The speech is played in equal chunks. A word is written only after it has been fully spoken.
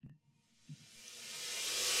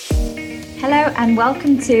Hello and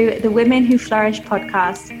welcome to the Women Who Flourish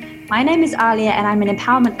podcast. My name is Alia and I'm an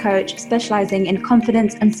empowerment coach specializing in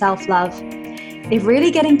confidence and self-love. If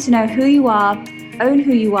really getting to know who you are, own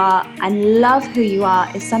who you are, and love who you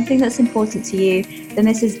are is something that's important to you, then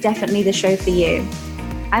this is definitely the show for you.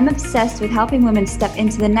 I'm obsessed with helping women step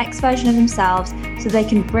into the next version of themselves so they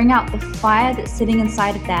can bring out the fire that's sitting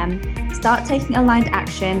inside of them, start taking aligned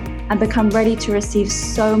action, and become ready to receive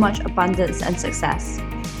so much abundance and success.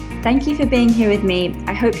 Thank you for being here with me.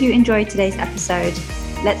 I hope you enjoyed today's episode.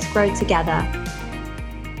 Let's grow together.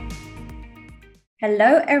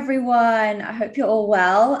 Hello, everyone. I hope you're all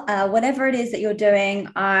well. Whatever it is that you're doing,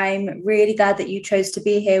 I'm really glad that you chose to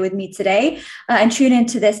be here with me today and tune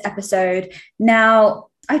into this episode. Now,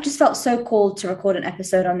 I just felt so called to record an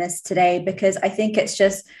episode on this today because I think it's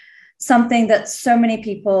just something that so many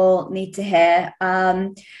people need to hear.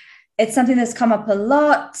 It's something that's come up a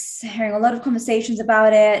lot, hearing a lot of conversations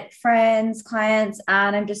about it, friends, clients,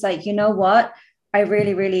 and I'm just like, you know what? I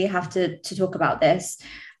really have to talk about this.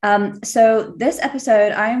 So this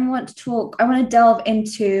episode, I want to delve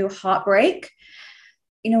into heartbreak,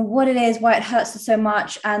 what it is, why it hurts us so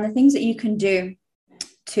much, and the things that you can do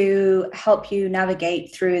to help you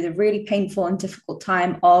navigate through the really painful and difficult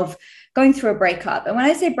time of going through a breakup. And when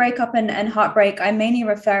I say breakup and heartbreak, I'm mainly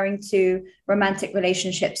referring to romantic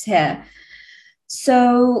relationships here.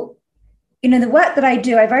 So, the work that I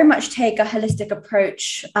do, I very much take a holistic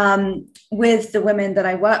approach with the women that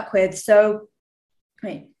I work with. So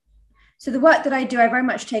the work that I do, I very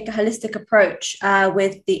much take a holistic approach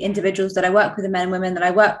with the individuals that I work with, the men and women that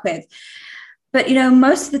I work with. But,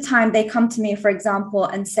 most of the time they come to me, for example,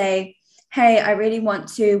 and say, hey, I really want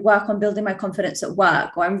to work on building my confidence at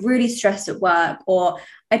work, or I'm really stressed at work, or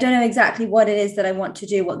I don't know exactly what it is that I want to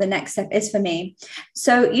do, what the next step is for me.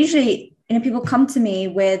 So usually, people come to me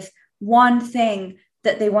with one thing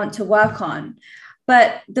that they want to work on.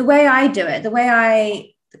 But the way I do it, the way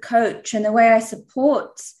I coach and the way I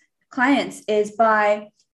support clients is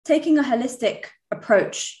by taking a holistic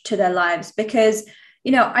approach to their lives, because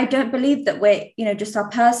I don't believe that we're, just our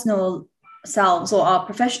personal selves or our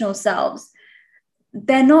professional selves.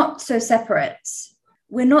 They're not so separate.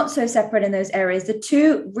 We're not so separate in those areas. The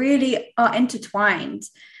two really are intertwined.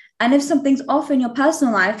 And if something's off in your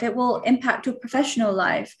personal life, it will impact your professional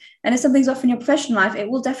life. And if something's off in your professional life, it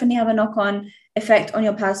will definitely have a knock-on effect on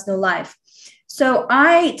your personal life. So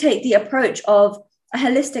I take the approach of a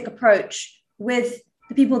holistic approach with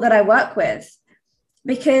the people that I work with,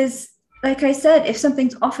 because like I said, if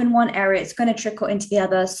something's off in one area, it's going to trickle into the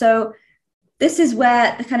other. So this is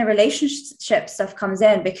where the kind of relationship stuff comes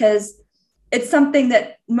in, because it's something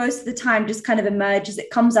that most of the time just kind of emerges.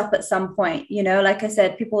 It comes up at some point, like I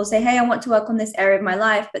said, people will say, hey, I want to work on this area of my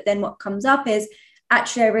life. But then what comes up is,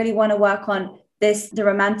 actually, I really want to work on the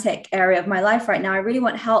romantic area of my life right now. I really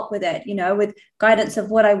want help with it, with guidance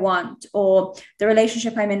of what I want, or the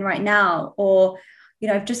relationship I'm in right now, or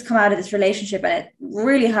I've just come out of this relationship and it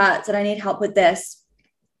really hurts and I need help with this.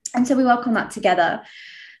 And so we work on that together.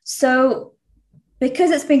 So because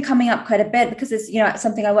it's been coming up quite a bit, because it's,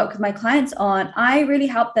 something I work with my clients on, I really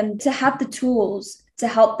help them to have the tools to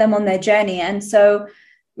help them on their journey. And so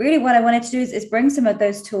really what I wanted to do is bring some of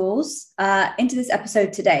those tools into this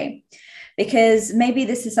episode today, because maybe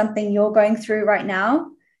this is something you're going through right now.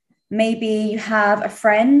 Maybe you have a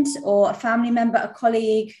friend or a family member, a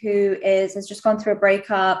colleague who has just gone through a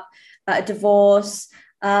breakup, a divorce,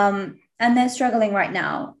 and they're struggling right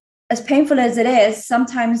now. As painful as it is,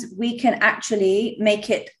 sometimes we can actually make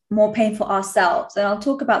it more painful ourselves. And I'll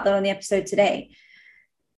talk about that on the episode today.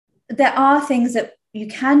 There are things that you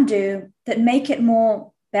can do that make it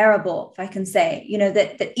more bearable, if I can say,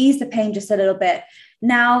 that ease the pain just a little bit.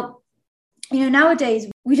 Now, nowadays,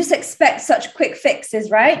 we just expect such quick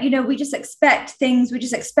fixes, right? We just expect things. We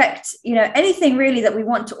just expect, anything really that we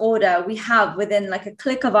want to order, we have within like a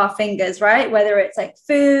click of our fingers, right? Whether it's like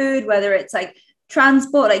food, whether it's like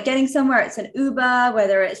transport, like getting somewhere, it's an Uber,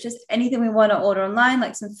 whether it's just anything we want to order online,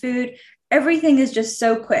 like some food, everything is just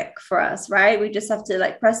so quick for us, right? We just have to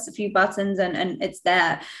like press a few buttons and it's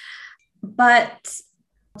there. But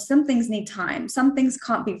some things need time. Some things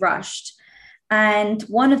can't be rushed. And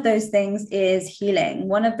one of those things is healing.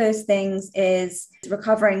 One of those things is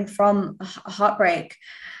recovering from a heartbreak.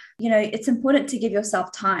 It's important to give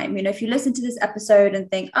yourself time. If you listen to this episode and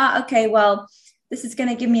think, okay, well, this is going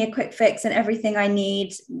to give me a quick fix and everything I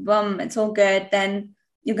need, it's all good, then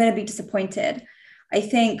you're going to be disappointed. I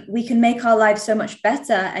think we can make our lives so much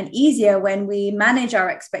better and easier when we manage our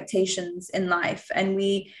expectations in life. And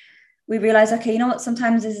we realize, okay,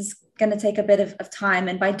 sometimes this is going to take a bit of time.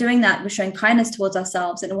 And by doing that, we're showing kindness towards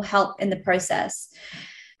ourselves and it will help in the process.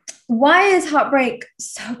 Why is heartbreak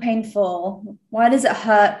so painful? Why does it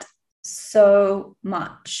hurt so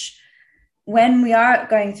much? When we are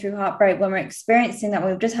going through heartbreak, when we're experiencing that,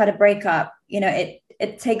 we've just had a breakup,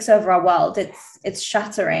 it takes over our world. It's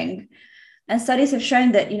shattering. And studies have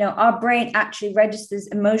shown that, our brain actually registers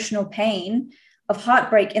emotional pain of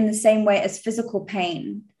heartbreak in the same way as physical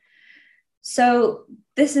pain. So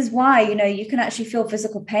this is why, you can actually feel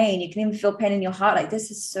physical pain. You can even feel pain in your heart. Like, this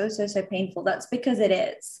is so, so, so painful. That's because it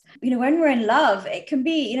is. When we're in love, it can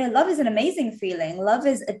be, love is an amazing feeling. Love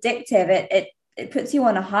is addictive. It puts you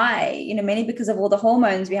on a high, mainly because of all the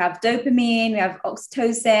hormones. We have dopamine, we have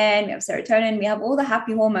oxytocin, we have serotonin, we have all the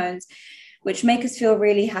happy hormones, which make us feel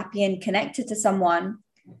really happy and connected to someone.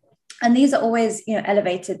 And these are always,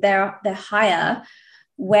 elevated. They're higher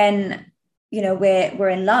when, we're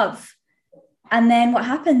in love. And then what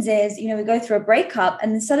happens is, we go through a breakup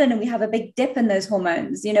and then suddenly we have a big dip in those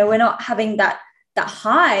hormones. We're not having that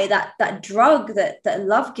high, that drug that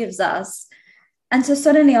love gives us. And so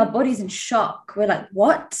suddenly our body's in shock. We're like,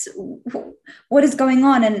 what is going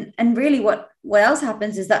on? And really what else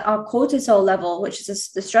happens is that our cortisol level, which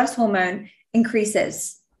is the stress hormone,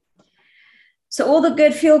 increases. So all the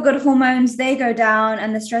good feel-good hormones, they go down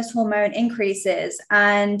and the stress hormone increases.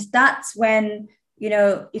 And that's when,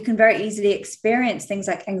 you can very easily experience things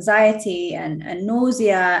like anxiety and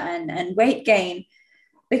nausea and weight gain,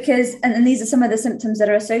 because, and these are some of the symptoms that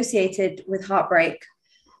are associated with heartbreak.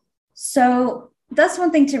 So that's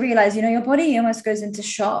one thing to realize, your body almost goes into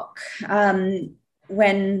shock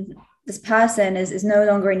when this person is no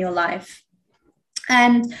longer in your life.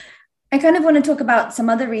 And I kind of want to talk about some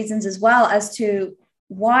other reasons as well as to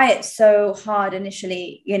why it's so hard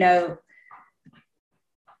initially,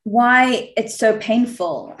 why it's so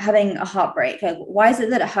painful having a heartbreak. Like, why is it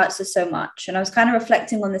that it hurts us so much? And I was kind of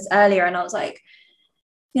reflecting on this earlier, and I was like,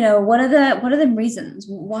 what are the reasons?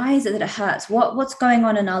 Why is it that it hurts? What's going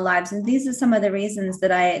on in our lives? And these are some of the reasons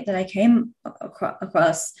that I came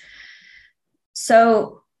across.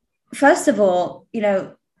 So first of all,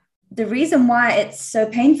 the reason why it's so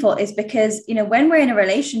painful is because, when we're in a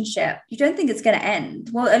relationship, you don't think it's going to end.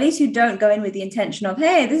 Well, at least you don't go in with the intention of,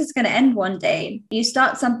 hey, this is going to end one day. You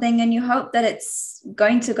start something and you hope that it's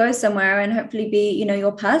going to go somewhere and hopefully be,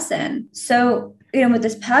 your person. So, with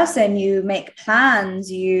this person, you make plans,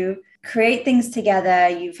 you create things together,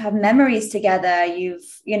 you've had memories together, you've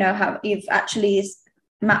actually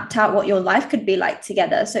mapped out what your life could be like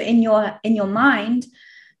together. So in your mind,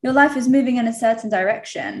 your life is moving in a certain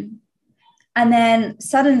direction. And then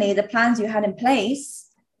suddenly the plans you had in place,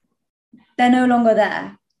 they're no longer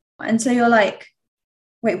there. And so you're like,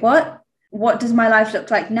 wait, what? What does my life look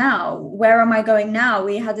like now? Where am I going now?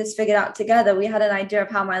 We had this figured out together. We had an idea of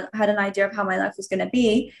how my life was going to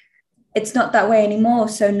be. It's not that way anymore.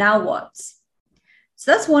 So now what?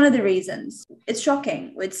 So that's one of the reasons. It's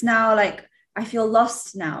shocking. It's now like, I feel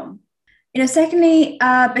lost now. Secondly,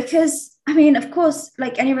 because of course,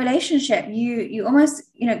 like any relationship, you almost,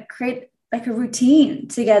 create like a routine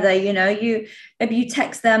together. Maybe you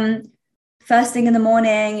text them first thing in the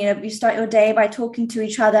morning, you start your day by talking to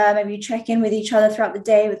each other. Maybe you check in with each other throughout the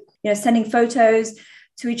day with, sending photos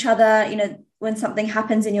to each other. When something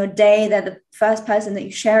happens in your day, they're the first person that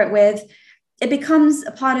you share it with. It becomes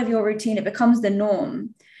a part of your routine. It becomes the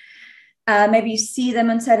norm. Maybe you see them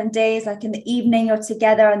on certain days, like in the evening you're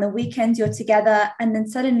together, on the weekends you're together, and then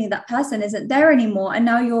suddenly that person isn't there anymore, and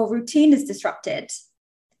now your routine is disrupted.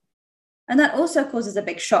 And that also causes a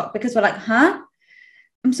big shock, because we're like,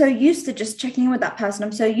 I'm so used to just checking in with that person.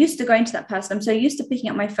 I'm so used to going to that person. I'm so used to picking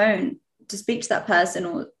up my phone to speak to that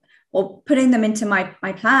person or putting them into my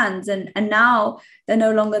plans, and now they're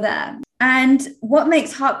no longer there. And what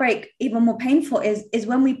makes heartbreak even more painful is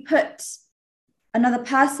when we put another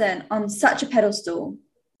person on such a pedestal.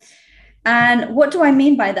 And what do I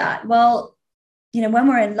mean by that? Well, when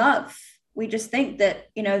we're in love, we just think that,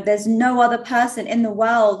 there's no other person in the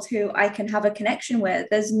world who I can have a connection with.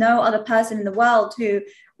 There's no other person in the world who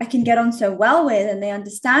I can get on so well with, and they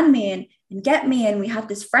understand me and get me, and we have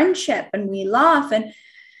this friendship and we laugh. And,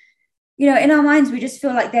 in our minds, we just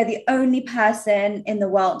feel like they're the only person in the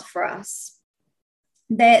world for us.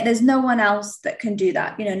 There's no one else that can do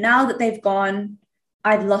that. Now that they've gone,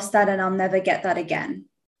 I've lost that and I'll never get that again.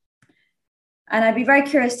 And I'd be very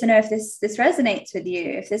curious to know if this resonates with you,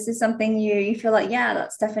 if this is something you feel like, yeah,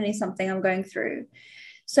 that's definitely something I'm going through.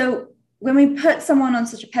 So when we put someone on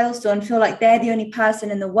such a pedestal and feel like they're the only person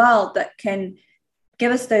in the world that can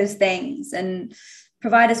give us those things and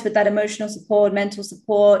provide us with that emotional support, mental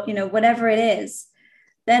support, whatever it is,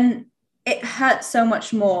 then it hurts so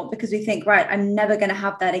much more, because we think, right, I'm never going to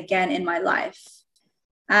have that again in my life.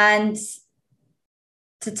 And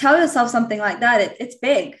to tell yourself something like that, it's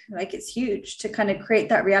big, like it's huge to kind of create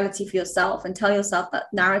that reality for yourself and tell yourself that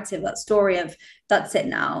narrative, that story of that's it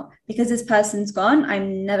now, because this person's gone,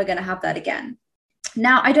 I'm never going to have that again.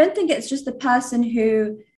 Now, I don't think it's just the person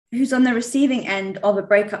who's on the receiving end of a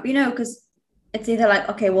breakup, because it's either like,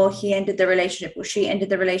 okay, well, he ended the relationship or she ended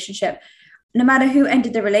the relationship. No matter who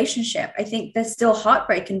ended the relationship, I think there's still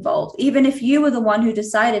heartbreak involved. Even if you were the one who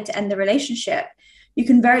decided to end the relationship, you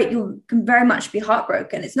can very much be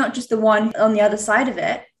heartbroken. It's not just the one on the other side of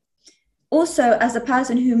it. Also, as a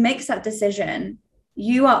person who makes that decision,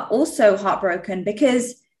 you are also heartbroken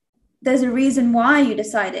because there's a reason why you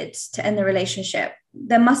decided to end the relationship.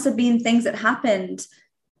 There must have been things that happened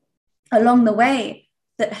along the way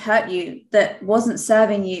that hurt you, that wasn't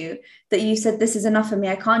serving you, that you said, this is enough for me,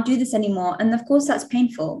 I can't do this anymore. And of course, that's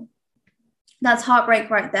painful. That's heartbreak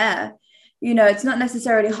right there. It's not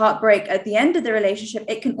necessarily heartbreak at the end of the relationship.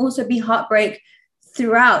 It can also be heartbreak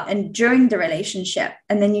throughout and during the relationship.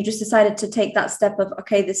 And then you just decided to take that step of,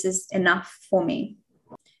 okay, this is enough for me.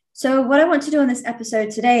 So what I want to do on this episode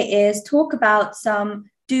today is talk about some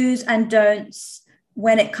do's and don'ts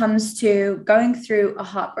when it comes to going through a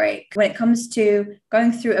heartbreak, when it comes to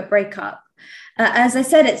going through a breakup. As I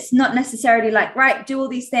said, it's not necessarily like, right, do all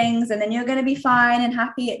these things and then you're going to be fine and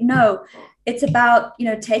happy. No, it's about,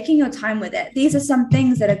 taking your time with it. These are some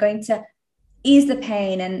things that are going to ease the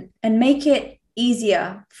pain and make it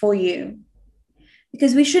easier for you.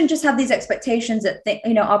 Because we shouldn't just have these expectations that,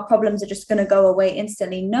 our problems are just going to go away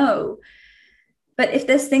instantly. No. But if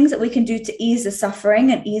there's things that we can do to ease the suffering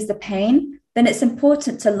and ease the pain, then it's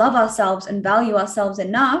important to love ourselves and value ourselves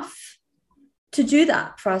enough to do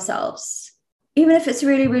that for ourselves, even if it's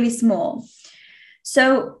really, really small.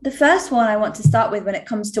 So the first one I want to start with when it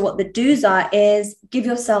comes to what the do's are is give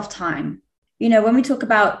yourself time. When we talk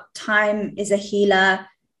about time is a healer,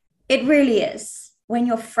 it really is. When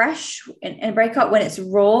you're fresh in a breakup, when it's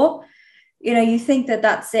raw, you think that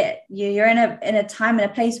that's it. You're in a time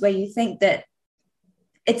and a place where you think that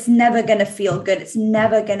it's never going to feel good. It's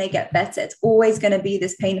never going to get better. It's always going to be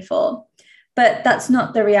this painful. But that's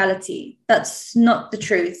not the reality. That's not the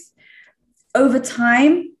truth. Over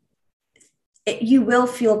time, you will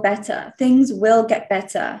feel better. Things will get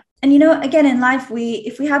better. And, again, in life,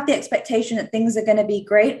 if we have the expectation that things are going to be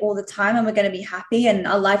great all the time and we're going to be happy and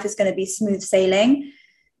our life is going to be smooth sailing,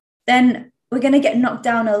 then we're going to get knocked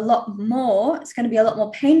down a lot more. It's going to be a lot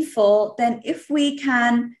more painful than if we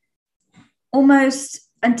can almost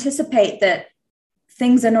anticipate that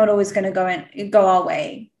things are not always going to go our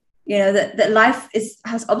way. That life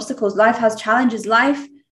has obstacles, life has challenges, life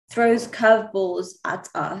throws curveballs at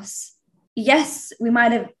us. Yes, we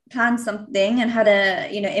might have planned something and had a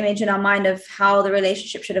image in our mind of how the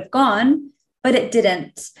relationship should have gone, but it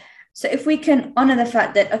didn't. So if we can honor the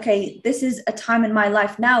fact that, okay, this is a time in my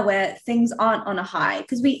life now where things aren't on a high,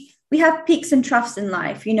 because we have peaks and troughs in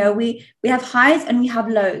life. We have highs and we have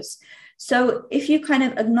lows. So if you kind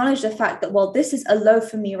of acknowledge the fact that, well, this is a low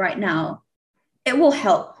for me right now, it will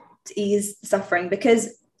help to ease suffering because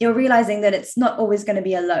you're realizing that it's not always going to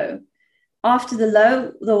be a low. After the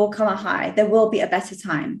low, there will come a high. There will be a better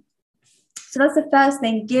time. So that's the first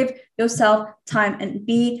thing. Give yourself time and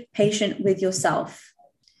be patient with yourself.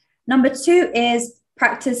 Number 2 is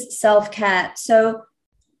practice self-care. So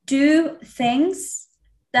do things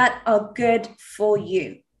that are good for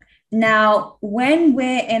you. Now, when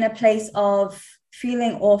we're in a place of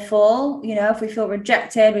feeling awful, if we feel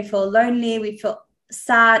rejected, we feel lonely, we feel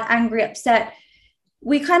sad, angry, upset,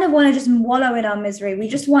 we kind of want to just wallow in our misery. We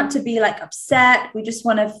just want to be like upset. We just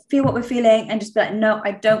want to feel what we're feeling and just be like, no,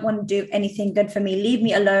 I don't want to do anything good for me. Leave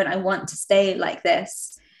me alone. I want to stay like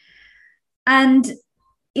this. And,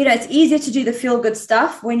 it's easier to do the feel good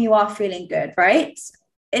stuff when you are feeling good, right?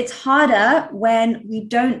 It's harder when we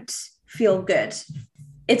don't feel good.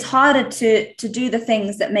 It's harder to do the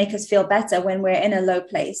things that make us feel better when we're in a low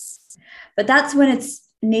place. But that's when it's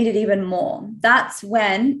needed even more. That's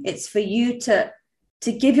when it's for you to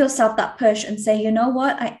give yourself that push and say, you know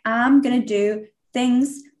what, I am going to do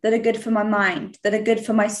things that are good for my mind, that are good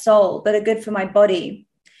for my soul, that are good for my body.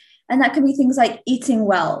 And that can be things like eating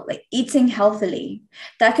well, like eating healthily.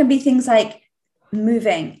 That can be things like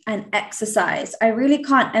moving and exercise. I really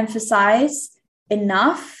can't emphasize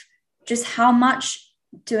enough just how much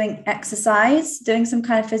doing exercise, doing some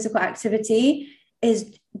kind of physical activity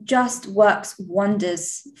is just works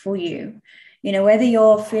wonders for you. Whether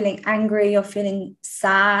you're feeling angry, you're feeling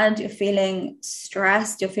sad, you're feeling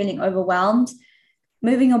stressed, you're feeling overwhelmed,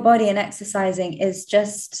 moving your body and exercising is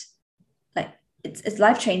just like, it's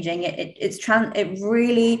life-changing. It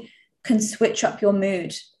really can switch up your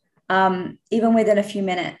mood, even within a few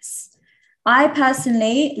minutes. I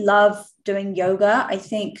personally love doing yoga. I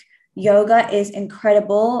think yoga is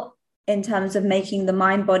incredible in terms of making the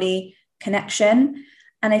mind body connection.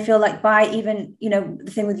 And I feel like by even,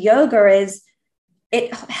 the thing with yoga is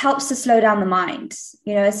it helps to slow down the mind,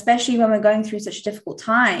 especially when we're going through such a difficult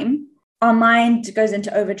time. Our mind goes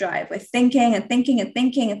into overdrive. We're thinking and thinking and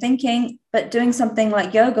thinking and thinking, but doing something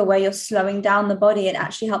like yoga where you're slowing down the body, it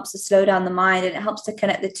actually helps to slow down the mind and it helps to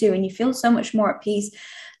connect the two. And you feel so much more at peace,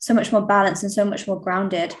 so much more balanced and so much more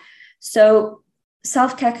grounded. So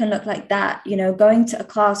self-care can look like that, going to a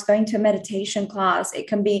class, going to a meditation class. It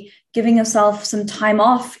can be giving yourself some time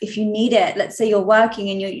off if you need it. Let's say you're working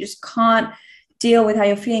and you just can't deal with how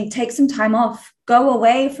you're feeling. Take some time off, go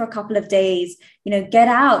away for a couple of days, get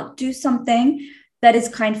out, do something that is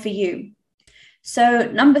kind for you.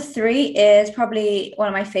 So number 3 is probably one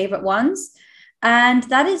of my favorite ones. And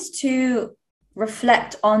that is to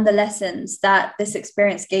reflect on the lessons that this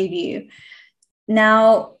experience gave you.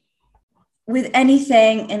 Now, with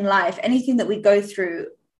anything in life, anything that we go through,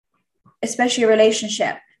 especially a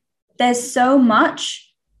relationship, there's so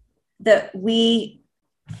much that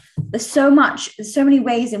there's so many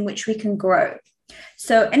ways in which we can grow.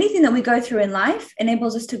 So anything that we go through in life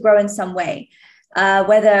enables us to grow in some way,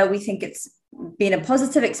 whether we think it's been a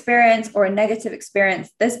positive experience or a negative experience.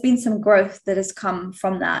 There's been some growth that has come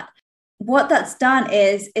from that. What that's done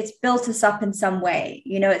is it's built us up in some way.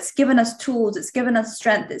 It's given us tools, it's given us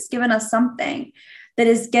strength, it's given us something that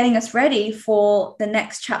is getting us ready for the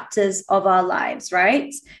next chapters of our lives,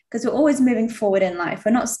 right? Because we're always moving forward in life.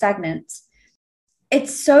 We're not stagnant.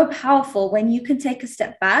 It's so powerful when you can take a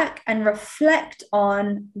step back and reflect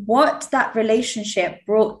on what that relationship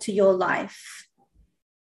brought to your life.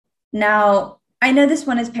 Now, I know this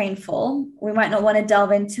one is painful. We might not want to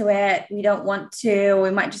delve into it. We don't want to. We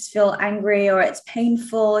might just feel angry, or it's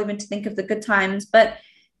painful even to think of the good times. But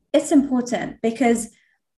it's important because,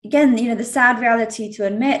 again, the sad reality to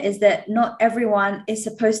admit is that not everyone is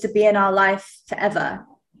supposed to be in our life forever.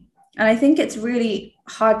 And I think it's really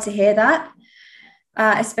hard to hear that.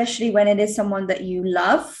 Especially when it is someone that you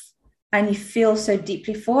love and you feel so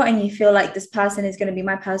deeply for, and you feel like this person is going to be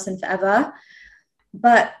my person forever.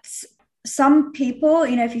 But some people,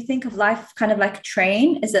 if you think of life kind of like a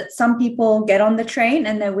train, is that some people get on the train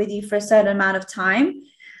and they're with you for a certain amount of time.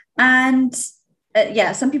 And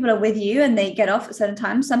some people are with you and they get off at certain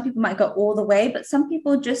times. Some people might go all the way, but some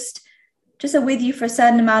people just are with you for a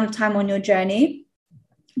certain amount of time on your journey.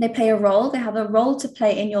 They play a role. They have a role to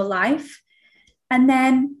play in your life. And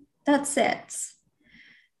then that's it.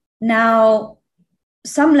 Now,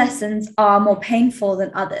 some lessons are more painful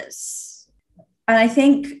than others. And I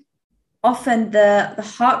think often the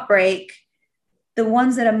heartbreak, the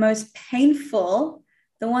ones that are most painful,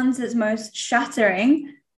 the ones that's most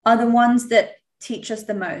shattering, are the ones that teach us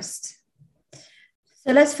the most.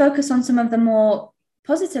 So let's focus on some of the more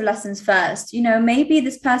positive lessons first. Maybe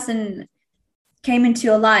this person came into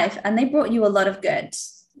your life and they brought you a lot of good.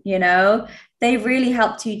 They really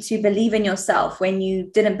helped you to believe in yourself when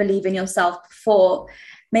you didn't believe in yourself before.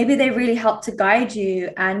 Maybe they really helped to guide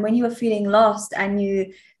you. And when you were feeling lost and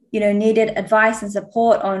you needed advice and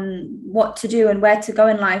support on what to do and where to go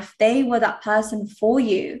in life, they were that person for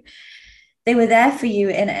you. They were there for you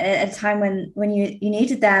in a time when you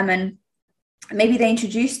needed them. And maybe they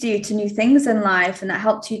introduced you to new things in life, and that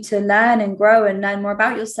helped you to learn and grow and learn more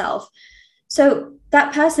about yourself. So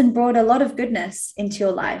that person brought a lot of goodness into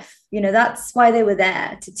your life. That's why they were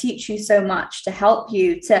there, to teach you so much, to help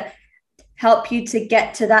you to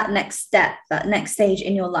get to that next step, that next stage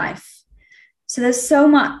in your life. So there's so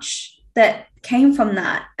much that came from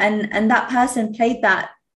that. And that person played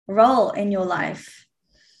that role in your life.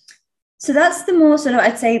 So that's the more sort of,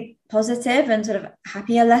 I'd say, positive and sort of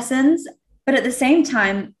happier lessons. But at the same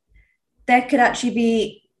time, there could actually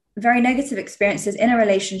be very negative experiences in a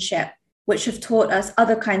relationship which have taught us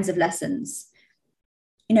other kinds of lessons.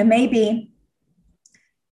 Maybe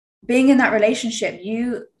being in that relationship,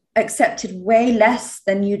 you accepted way less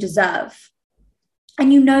than you deserve.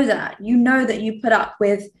 And you know that you put up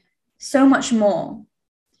with so much more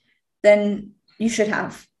than you should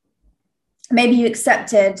have. Maybe you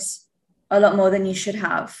accepted a lot more than you should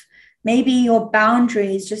have. Maybe your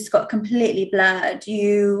boundaries just got completely blurred.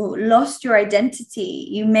 You lost your identity.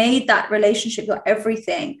 You made that relationship your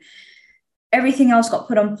everything. Everything else got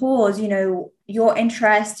put on pause, your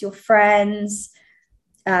interests, your friends,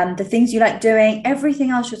 the things you like doing,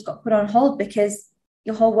 everything else just got put on hold because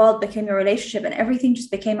your whole world became your relationship and everything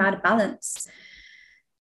just became out of balance.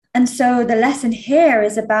 And so the lesson here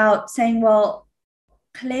is about saying, well,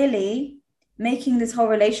 clearly making this whole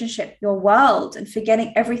relationship your world and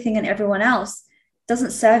forgetting everything and everyone else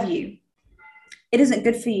doesn't serve you. it isn't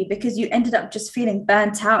good for you because you ended up just feeling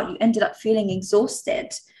burnt out. You ended up feeling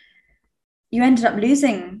exhausted. You ended up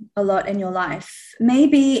losing a lot in your life.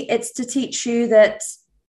 Maybe it's to teach you that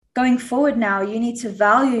going forward now, you need to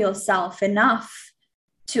value yourself enough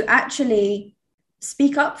to actually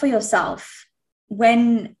speak up for yourself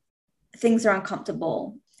when things are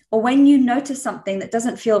uncomfortable, or when you notice something that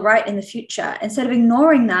doesn't feel right in the future. Instead of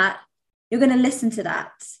ignoring that, you're going to listen to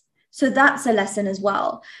that. So that's a lesson as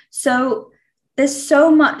well. So there's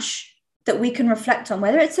so much that we can reflect on,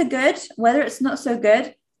 whether it's a good, whether it's not so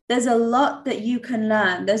good. There's a lot that you can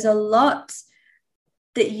learn. There's a lot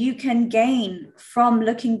that you can gain from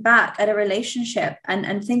looking back at a relationship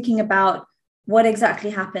and thinking about what exactly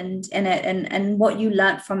happened in it and what you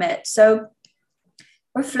learned from it. So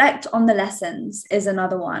reflect on the lessons is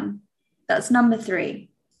another one. That's number 3.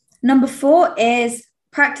 Number 4 is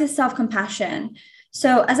practice self-compassion.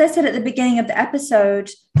 So as I said at the beginning of the episode,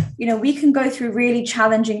 we can go through really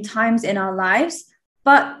challenging times in our lives,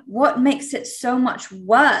 but what makes it so much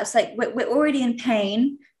worse, like we're already in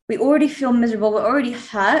pain, we already feel miserable, we're already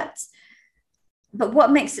hurt, but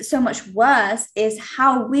what makes it so much worse is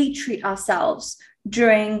how we treat ourselves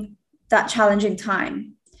during that challenging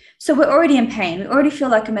time. So we're already in pain, we already feel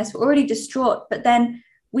like a mess, we're already distraught, but then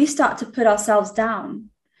we start to put ourselves down.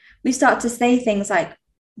 We start to say things like,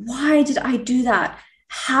 why did I do that?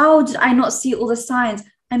 How did I not see all the signs?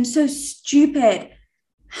 I'm so stupid.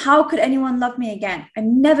 How could anyone love me again?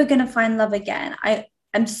 I'm never going to find love again.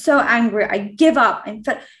 I'm so angry. I give up.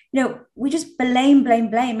 We just blame,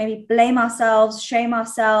 maybe blame ourselves, shame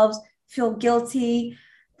ourselves, feel guilty,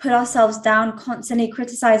 put ourselves down, constantly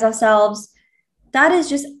criticize ourselves. That is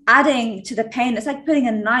just adding to the pain. It's like putting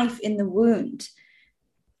a knife in the wound.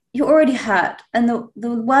 You're already hurt. And the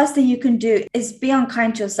worst thing you can do is be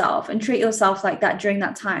unkind to yourself and treat yourself like that during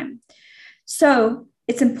that time. So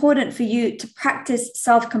it's important for you to practice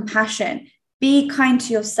self-compassion. Be kind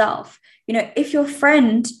to yourself. If your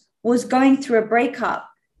friend was going through a breakup,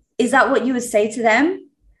 is that what you would say to them?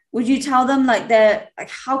 Would you tell them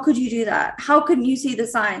how could you do that? How couldn't you see the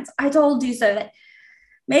signs? I told you so.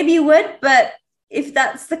 Maybe you would, but if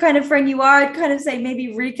that's the kind of friend you are, I'd kind of say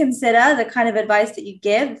maybe reconsider the kind of advice that you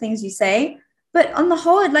give, the things you say. But on the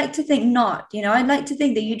whole, I'd like to think not. I'd like to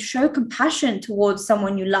think that you'd show compassion towards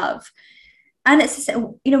someone you love. And it's,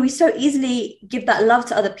 we so easily give that love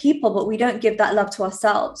to other people, but we don't give that love to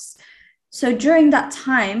ourselves. So during that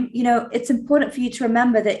time, it's important for you to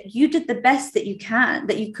remember that you did the best that you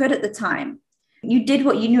could at the time. You did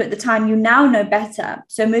what you knew at the time. You now know better.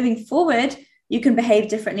 So moving forward, you can behave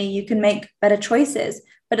differently. You can make better choices.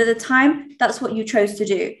 But at the time, that's what you chose to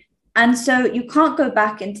do. And so you can't go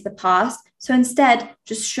back into the past. So instead,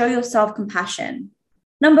 just show yourself compassion.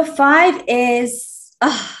 Number 5 is,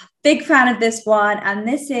 big fan of this one. And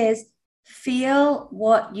this is feel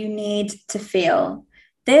what you need to feel.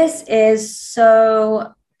 This is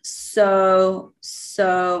so, so,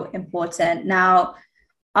 so important. Now,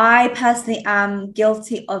 I personally am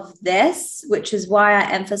guilty of this, which is why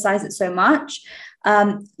I emphasize it so much.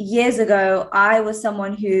 Years ago, I was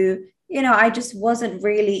someone who, I just wasn't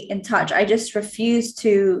really in touch. I just refused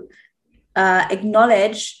to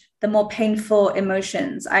acknowledge the more painful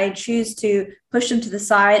emotions. I choose to push them to the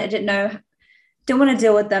side. I didn't want to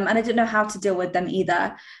deal with them, and I didn't know how to deal with them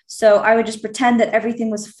either. So I would just pretend that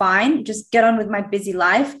everything was fine, just get on with my busy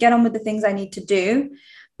life, get on with the things I need to do.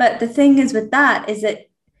 But the thing is with that is that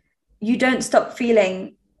you don't stop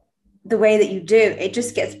feeling the way that you do. It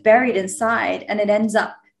just gets buried inside and it ends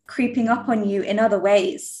up creeping up on you in other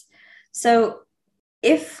ways. So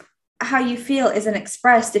if how you feel isn't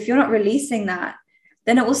expressed, if you're not releasing that,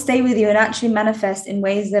 then it will stay with you and actually manifest in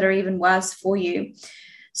ways that are even worse for you.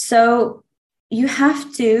 So you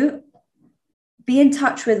have to be in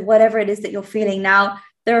touch with whatever it is that you're feeling. Now,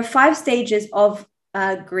 there are 5 stages of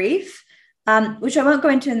grief, which I won't go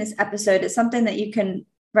into in this episode. It's something that you can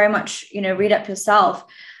very much, read up yourself.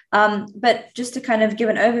 But just to kind of give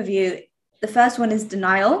an overview, the first one is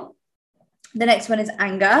denial. The next one is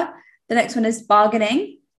anger. The next one is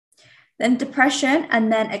bargaining, then depression,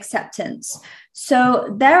 and then acceptance.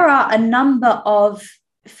 So there are a number of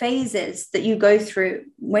phases that you go through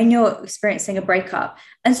when you're experiencing a breakup.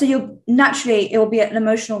 And so it will be an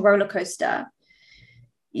emotional roller coaster.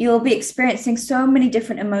 You'll be experiencing so many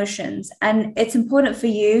different emotions, and it's important for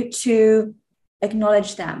you to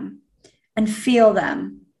acknowledge them and feel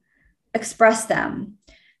them, express them.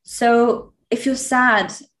 So if you're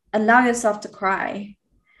sad, allow yourself to cry.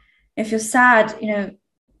 If you're sad,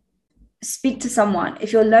 speak to someone.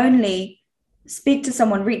 If you're lonely, speak to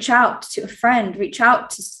someone, reach out to a friend, reach out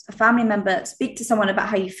to a family member, speak to someone about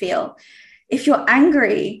how you feel. If you're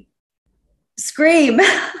angry, scream,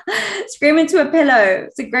 scream into a pillow.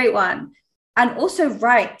 It's a great one. And also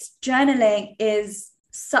write. Journaling is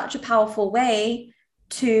such a powerful way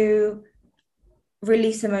to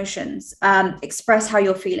release emotions, express how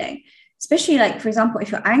you're feeling. Especially, like, for example,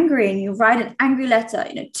 if you're angry and you write an angry letter,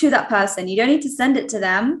 to that person, you don't need to send it to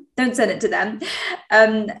them. Don't send it to them.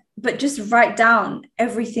 But just write down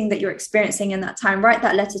everything that you're experiencing in that time. Write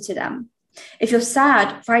that letter to them. If you're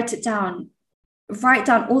sad, write it down. Write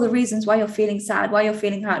down all the reasons why you're feeling sad, why you're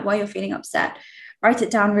feeling hurt, why you're feeling upset. Write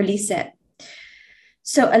it down, release it.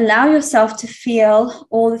 So allow yourself to feel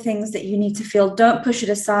all the things that you need to feel. Don't push it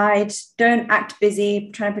aside. Don't act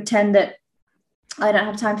busy, trying to pretend that I don't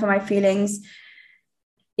have time for my feelings.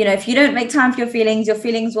 If you don't make time for your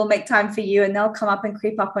feelings will make time for you, and they'll come up and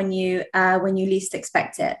creep up on you when you least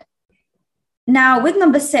expect it. Now, with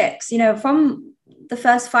number 6, from the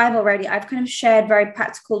first 5 already, I've kind of shared very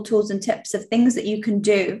practical tools and tips of things that you can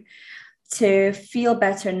do to feel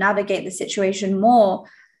better and navigate the situation more.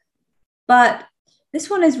 But this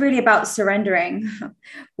one is really about surrendering,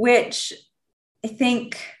 which I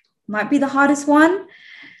think might be the hardest one,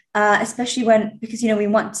 especially because we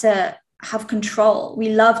want to have control. We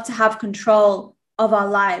love to have control of our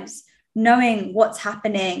lives, knowing what's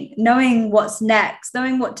happening, knowing what's next,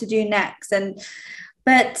 knowing what to do next.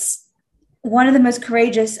 But one of the most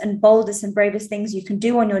courageous and boldest and bravest things you can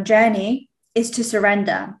do on your journey is to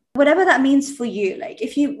surrender. Whatever that means for you, like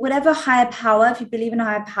whatever higher power, if you believe in a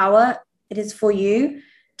higher power, it is for you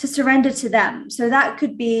to surrender to them. So that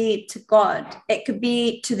could be to God. It could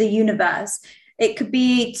be to the universe. It could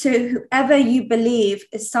be to whoever you believe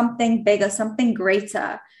is something bigger, something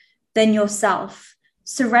greater than yourself.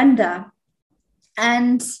 Surrender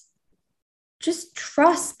and just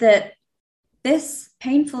trust that this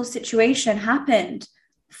painful situation happened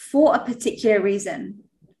for a particular reason.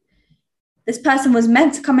 This person was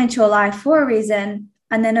meant to come into your life for a reason,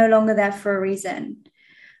 and they're no longer there for a reason.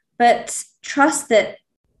 But trust that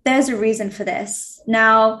there's a reason for this.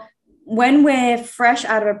 Now, when we're fresh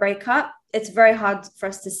out of a breakup, it's very hard for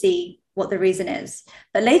us to see what the reason is.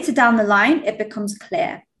 But later down the line, it becomes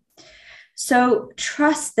clear. So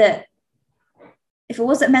trust that if it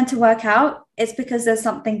wasn't meant to work out, it's because there's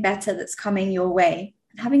something better that's coming your way.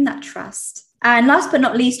 And having that trust. And last but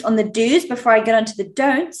not least, on the do's, before I get onto the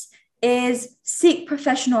don'ts, is seek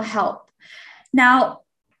professional help. Now,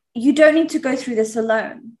 you don't need to go through this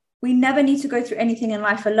alone. We never need to go through anything in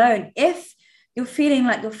life alone. If you're feeling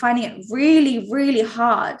like you're finding it really, really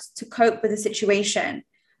hard to cope with a situation,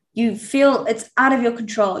 you feel it's out of your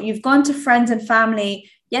control, you've gone to friends and family.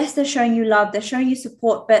 Yes, they're showing you love, they're showing you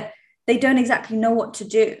support, but they don't exactly know what to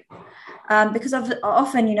do. Because often,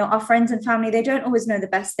 our friends and family, they don't always know the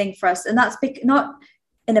best thing for us. And that's not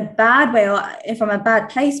in a bad way or from a bad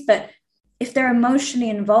place, but if they're emotionally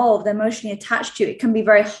involved, emotionally attached to you, it can be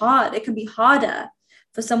very hard. It can be harder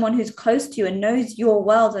for someone who's close to you and knows your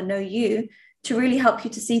world or know you to really help you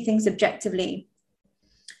to see things objectively.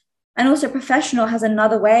 And also, professional has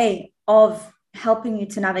another way of helping you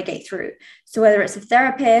to navigate through. So whether it's a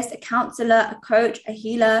therapist, a counselor, a coach, a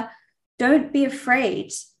healer, don't be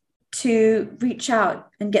afraid to reach out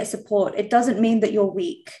and get support. It doesn't mean that you're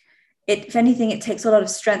weak. If anything, it takes a lot of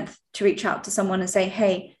strength to reach out to someone and say,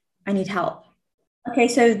 hey, I need help. Okay,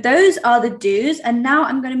 so those are the do's. And now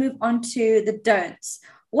I'm going to move on to the don'ts.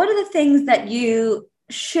 What are the things that you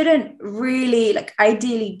shouldn't really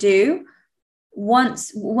ideally do when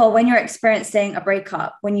you're experiencing a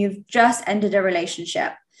breakup, when you've just ended a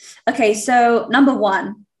relationship? Okay, so number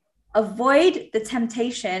 1, avoid the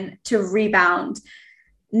temptation to rebound.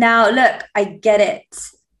 Now, look, I get it.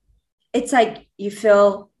 It's like you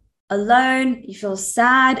feel alone, you feel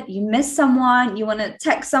sad, you miss someone, you want to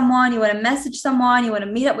text someone, you want to message someone, you want to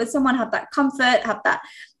meet up with someone, have that comfort, have that,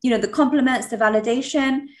 the compliments, the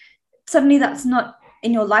validation. Suddenly that's not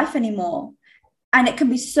in your life anymore. And it can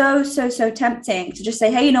be so, so, so tempting to just say,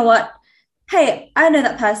 hey, you know what? Hey, I know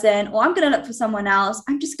that person, or I'm going to look for someone else.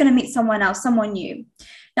 I'm just going to meet someone else, someone new.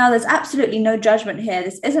 Now, there's absolutely no judgment here.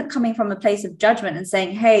 This isn't coming from a place of judgment and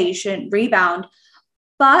saying, hey, you shouldn't rebound.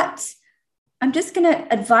 But I'm just going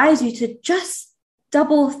to advise you to just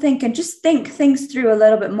double think and just think things through a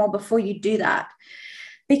little bit more before you do that.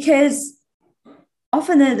 Because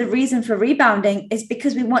often the reason for rebounding is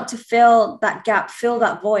because we want to fill that gap, fill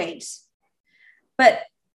that void. But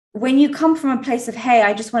when you come from a place of, hey,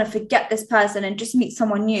 I just want to forget this person and just meet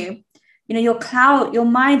someone new, your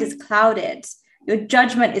mind is clouded. Your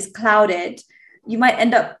judgment is clouded. You might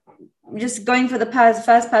end up just going for the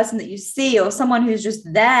first person that you see, or someone who's just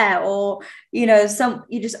there, or you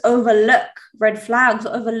just overlook red flags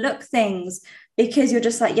or overlook things because you're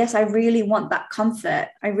just like, yes, I really want that comfort.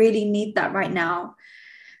 I really need that right now.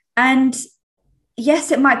 And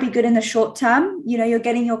yes, it might be good in the short term. You know, you're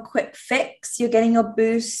getting your quick fix, you're getting your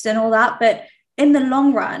boost and all that. But in the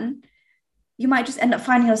long run, you might just end up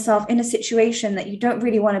finding yourself in a situation that you don't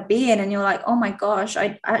really want to be in. And you're like, oh my gosh,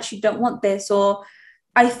 I actually don't want this. Or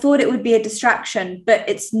I thought it would be a distraction, but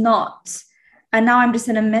it's not. And now I'm just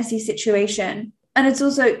in a messy situation. And it's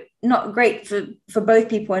also not great for both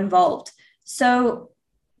people involved. So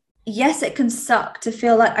yes, it can suck to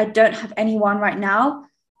feel like I don't have anyone right now,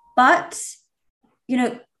 but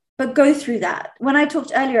but go through that. When I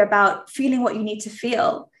talked earlier about feeling what you need to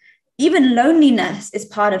feel, even loneliness is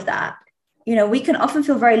part of that. We can often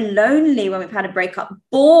feel very lonely when we've had a breakup,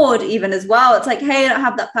 bored even as well. It's like, hey, I don't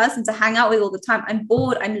have that person to hang out with all the time. I'm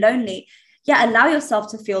bored, I'm lonely. Yeah, allow yourself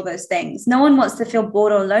to feel those things. No one wants to feel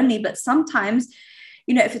bored or lonely, but sometimes,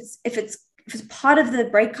 if it's part of the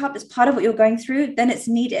breakup, it's part of what you're going through, then it's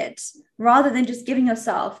needed, rather than just giving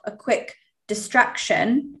yourself a quick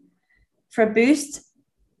distraction for a boost.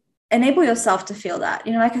 Enable yourself to feel that.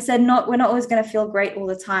 Like I said, we're not always going to feel great all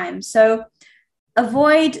the time. So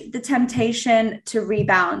avoid the temptation to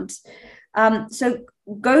rebound. So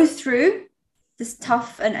go through this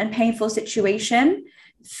tough and painful situation,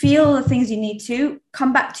 feel the things you need to,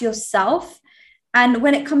 come back to yourself. And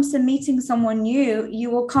when it comes to meeting someone new, you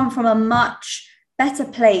will come from a much better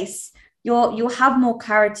place. You'll have more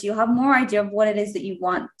clarity. You'll have more idea of what it is that you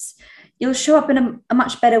want. You'll show up in a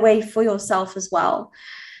much better way for yourself as well.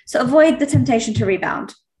 So avoid the temptation to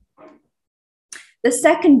rebound. The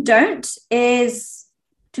second don't is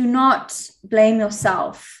do not blame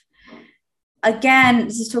yourself. Again,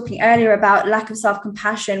 this is talking earlier about lack of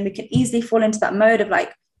self-compassion. We can easily fall into that mode of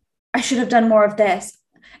like, I should have done more of this.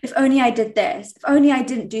 If only I did this. If only I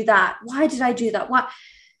didn't do that. Why did I do that? What?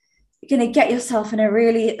 You're going to get yourself in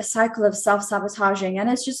a cycle of self-sabotaging, and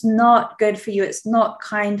it's just not good for you. It's not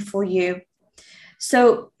kind for you.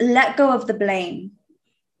 So let go of the blame.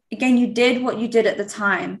 Again, you did what you did at the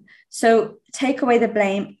time. So take away the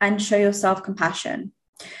blame and show yourself compassion.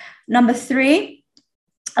 Number 3,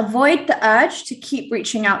 avoid the urge to keep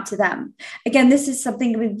reaching out to them. Again, this is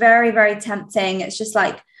something that can be very, very tempting. It's just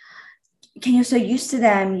like, you're so used to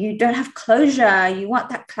them. You don't have closure. You want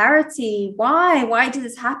that clarity. Why? Why did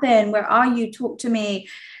this happen? Where are you? Talk to me.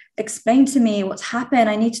 Explain to me what's happened.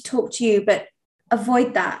 I need to talk to you, but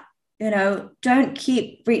avoid that. Don't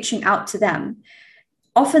keep reaching out to them.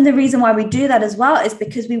 Often the reason why we do that as well is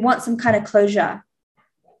because we want some kind of closure.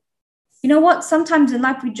 You know what? Sometimes in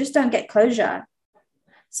life, we just don't get closure.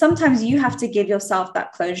 Sometimes you have to give yourself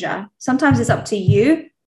that closure. Sometimes it's up to you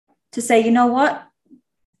to say, you know what?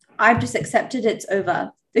 I've just accepted it's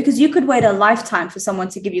over. Because you could wait a lifetime for someone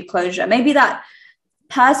to give you closure. Maybe that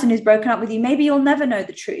person who's broken up with you, maybe you'll never know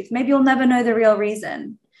the truth. Maybe you'll never know the real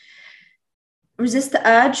reason. Resist the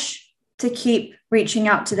urge to keep reaching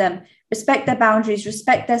out to them. Respect their boundaries,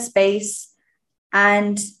 respect their space,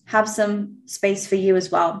 and have some space for you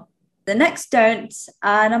as well. The next don't,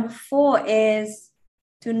 number 4, is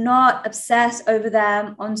do not obsess over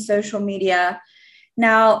them on social media.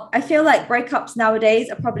 Now, I feel like breakups nowadays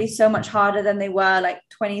are probably so much harder than they were like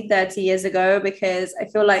 20, 30 years ago, because I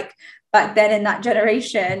feel like back then in that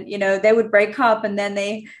generation, they would break up and then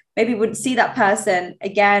they maybe wouldn't see that person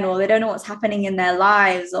again, or they don't know what's happening in their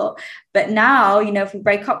lives. But now, if we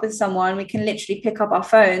break up with someone, we can literally pick up our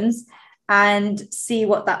phones and see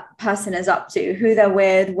what that person is up to, who they're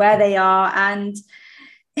with, where they are. And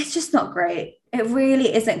it's just not great. It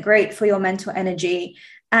really isn't great for your mental energy.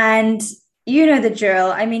 And you know the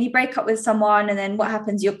drill. I mean, you break up with someone and then what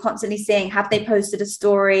happens? You're constantly seeing, have they posted a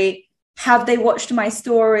story? Have they watched my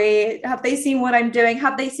story? Have they seen what I'm doing?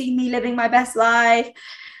 Have they seen me living my best life?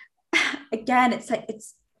 Again, it's like,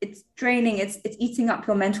 it's draining. It's eating up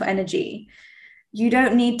your mental energy. You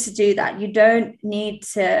don't need to do that. You don't need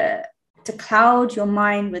to cloud your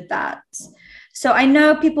mind with that. So I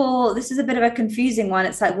know people, this is a bit of a confusing one.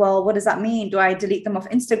 It's like, well, what does that mean? Do I delete them off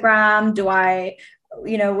Instagram? Do I,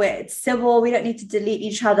 it's civil, we don't need to delete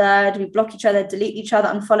each other. Do we block each other, delete each other,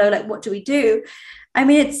 unfollow? Like, what do we do? I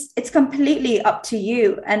mean, it's completely up to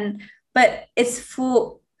you. But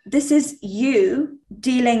this is you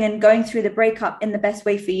dealing and going through the breakup in the best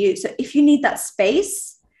way for you. So if you need that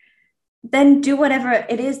space, then do whatever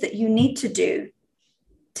it is that you need to do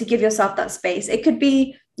to give yourself that space. It could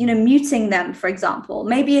be, muting them, for example.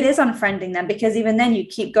 Maybe it is unfriending them, because even then you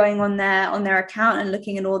keep going on their account and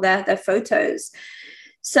looking at all their photos.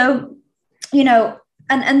 So,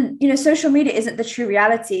 and social media isn't the true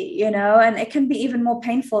reality, and it can be even more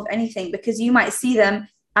painful, if anything, because you might see them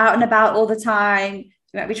out and about all the time.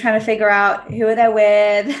 You might be trying to figure out who are they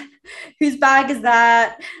with, Whose bag is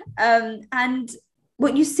that? And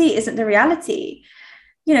what you see isn't the reality.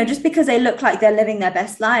 Just because they look like they're living their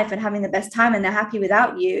best life and having the best time and they're happy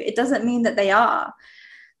without you, it doesn't mean that they are.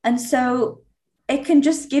 And so it can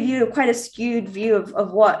just give you quite a skewed view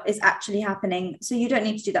of what is actually happening. So you don't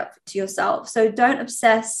need to do that to yourself. So don't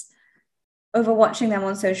obsess over watching them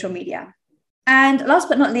on social media. And last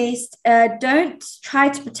but not least, don't try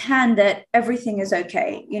to pretend that everything is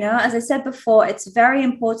okay. As I said before, it's very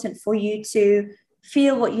important for you to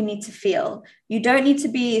feel what you need to feel. You don't need to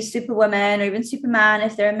be Superwoman or even Superman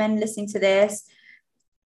if there are men listening to this.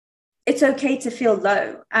 It's okay to feel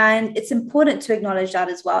low. And it's important to acknowledge that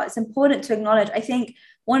as well. It's important to acknowledge, I think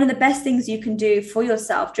one of the best things you can do for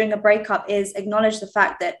yourself during a breakup is acknowledge the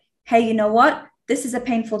fact that, hey, you know what? This is a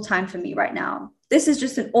painful time for me right now. This is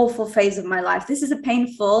just an awful phase of my life. This is a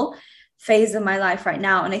painful phase of my life right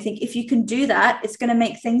now. And I think if you can do that, it's going to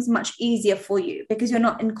make things much easier for you because you're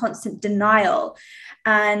not in constant denial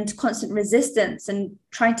and constant resistance and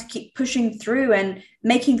trying to keep pushing through and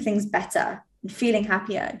making things better and feeling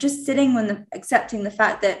happier. Just sitting and accepting the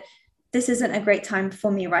fact that this isn't a great time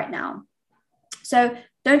for me right now. So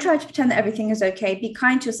don't try to pretend that everything is okay. Be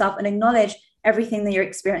kind to yourself and acknowledge everything that you're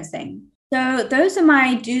experiencing. So those are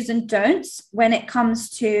my do's and don'ts when it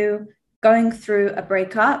comes to going through a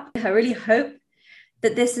breakup. I really hope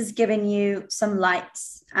that this has given you some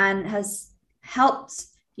lights and has helped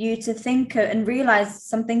you to think and realize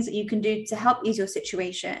some things that you can do to help ease your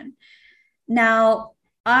situation. Now,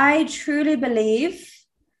 I truly believe,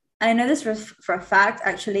 and I know this for a fact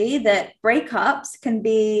actually, that breakups can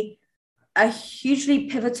be a hugely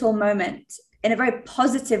pivotal moment in a very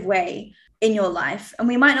positive way in your life. And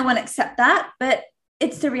we might not want to accept that, but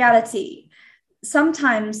it's the reality.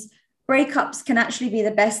 Sometimes breakups can actually be the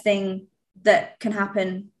best thing that can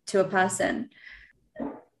happen to a person.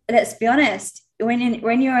 Let's be honest, when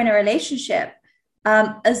you're in a relationship,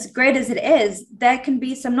 as great as it is, there can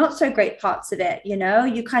be some not so great parts of it. You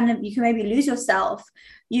can maybe lose yourself.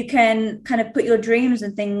 You can kind of put your dreams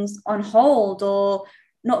and things on hold or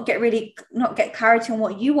not get clarity on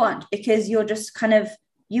what you want because you're just kind of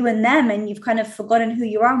you and them and you've kind of forgotten who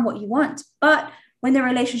you are and what you want. But when the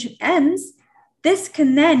relationship ends, this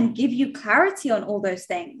can then give you clarity on all those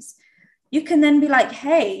things. You can then be like,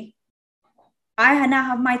 hey, I now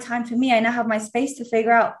have my time for me. I now have my space to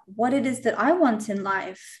figure out what it is that I want in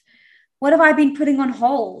life. What have I been putting on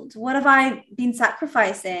hold? What have I been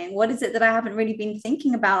sacrificing? What is it that I haven't really been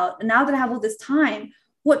thinking about? And now that I have all this time,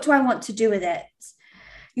 what do I want to do with it?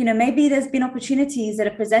 Maybe there's been opportunities that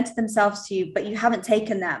have presented themselves to you, but you haven't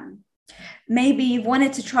taken them. Maybe you've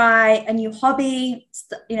wanted to try a new hobby,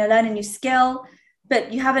 learn a new skill,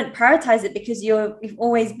 but you haven't prioritized it because you've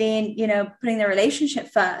always been, putting the relationship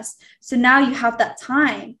first. So now you have that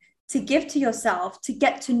time to give to yourself, to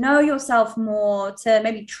get to know yourself more, to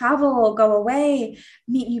maybe travel or go away,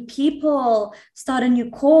 meet new people, start a new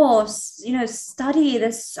course, study.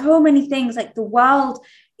 There's so many things. Like the world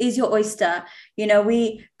is your oyster.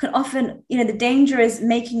 We can often, the danger is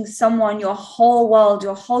making someone your whole world,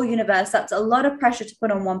 your whole universe. That's a lot of pressure to put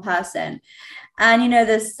on one person. And,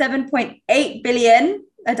 there's 7.8 billion,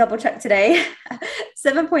 I double checked today,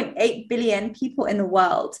 7.8 billion people in the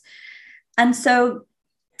world. And so,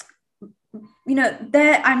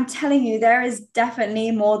 I'm telling you, there is definitely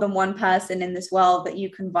more than one person in this world that you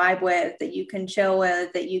can vibe with, that you can chill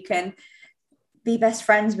with, that you can be best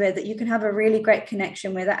friends with, that you can have a really great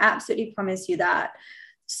connection with. I absolutely promise you that.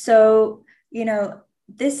 So,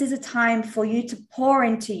 this is a time for you to pour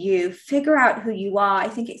into you, figure out who you are. I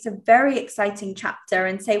think it's a very exciting chapter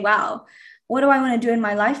and say, wow, what do I want to do in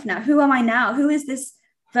my life now? Who am I now? Who is this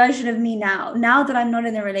version of me now? Now that I'm not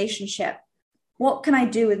in a relationship, what can I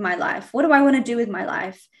do with my life? What do I want to do with my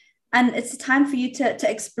life? And it's a time for you to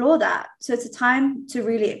explore that. So it's a time to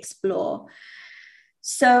really explore.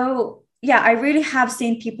 So yeah, I really have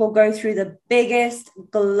seen people go through the biggest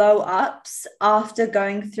glow ups after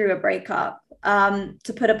going through a breakup,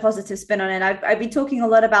 to put a positive spin on it. I've been talking a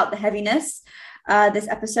lot about the heaviness this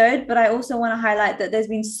episode, but I also want to highlight that there's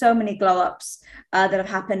been so many glow ups that have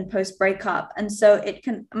happened post breakup. And so it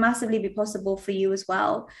can massively be possible for you as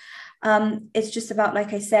well. It's just about,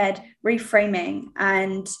 like I said, reframing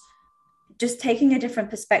and just taking a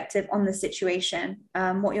different perspective on the situation,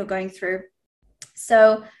 what you're going through.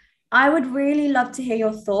 So I would really love to hear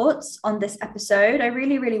your thoughts on this episode. I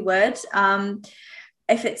really, really would.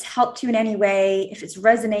 If it's helped you in any way, if it's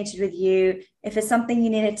resonated with you, if it's something you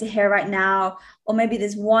needed to hear right now, or maybe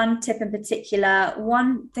there's one tip in particular,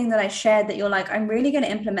 one thing that I shared that you're like, I'm really going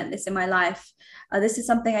to implement this in my life. This is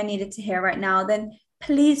something I needed to hear right now. Then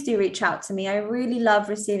please do reach out to me. I really love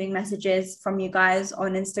receiving messages from you guys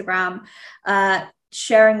on Instagram,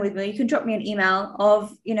 sharing with me. You can drop me an email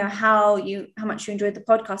of, how much you enjoyed the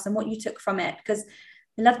podcast and what you took from it, because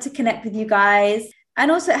I love to connect with you guys. And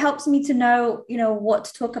also it helps me to know, what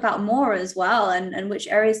to talk about more as well, and which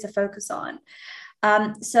areas to focus on.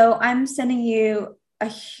 So I'm sending you a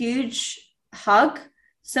huge hug,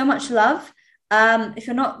 so much love. If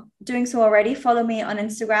you're not doing so already, follow me on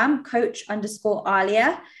Instagram,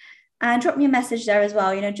 coach_Alia, and drop me a message there as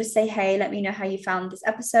well. Just say, hey, let me know how you found this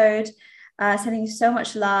episode. Sending you so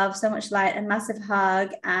much love, so much light, and massive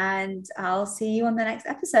hug. And I'll see you on the next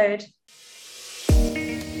episode.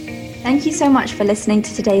 Thank you so much for listening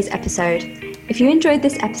to today's episode. If you enjoyed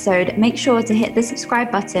this episode, make sure to hit the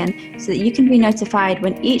subscribe button so that you can be notified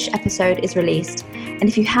when each episode is released. And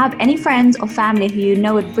if you have any friends or family who you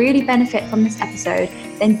know would really benefit from this episode,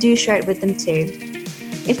 then do share it with them too.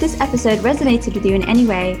 If this episode resonated with you in any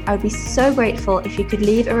way, I would be so grateful if you could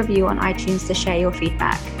leave a review on iTunes to share your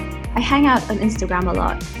feedback. I hang out on Instagram a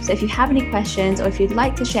lot, so if you have any questions or if you'd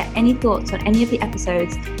like to share any thoughts on any of the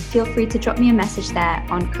episodes, feel free to drop me a message there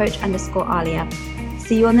on coach_Alia.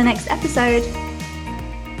 See you on the next episode.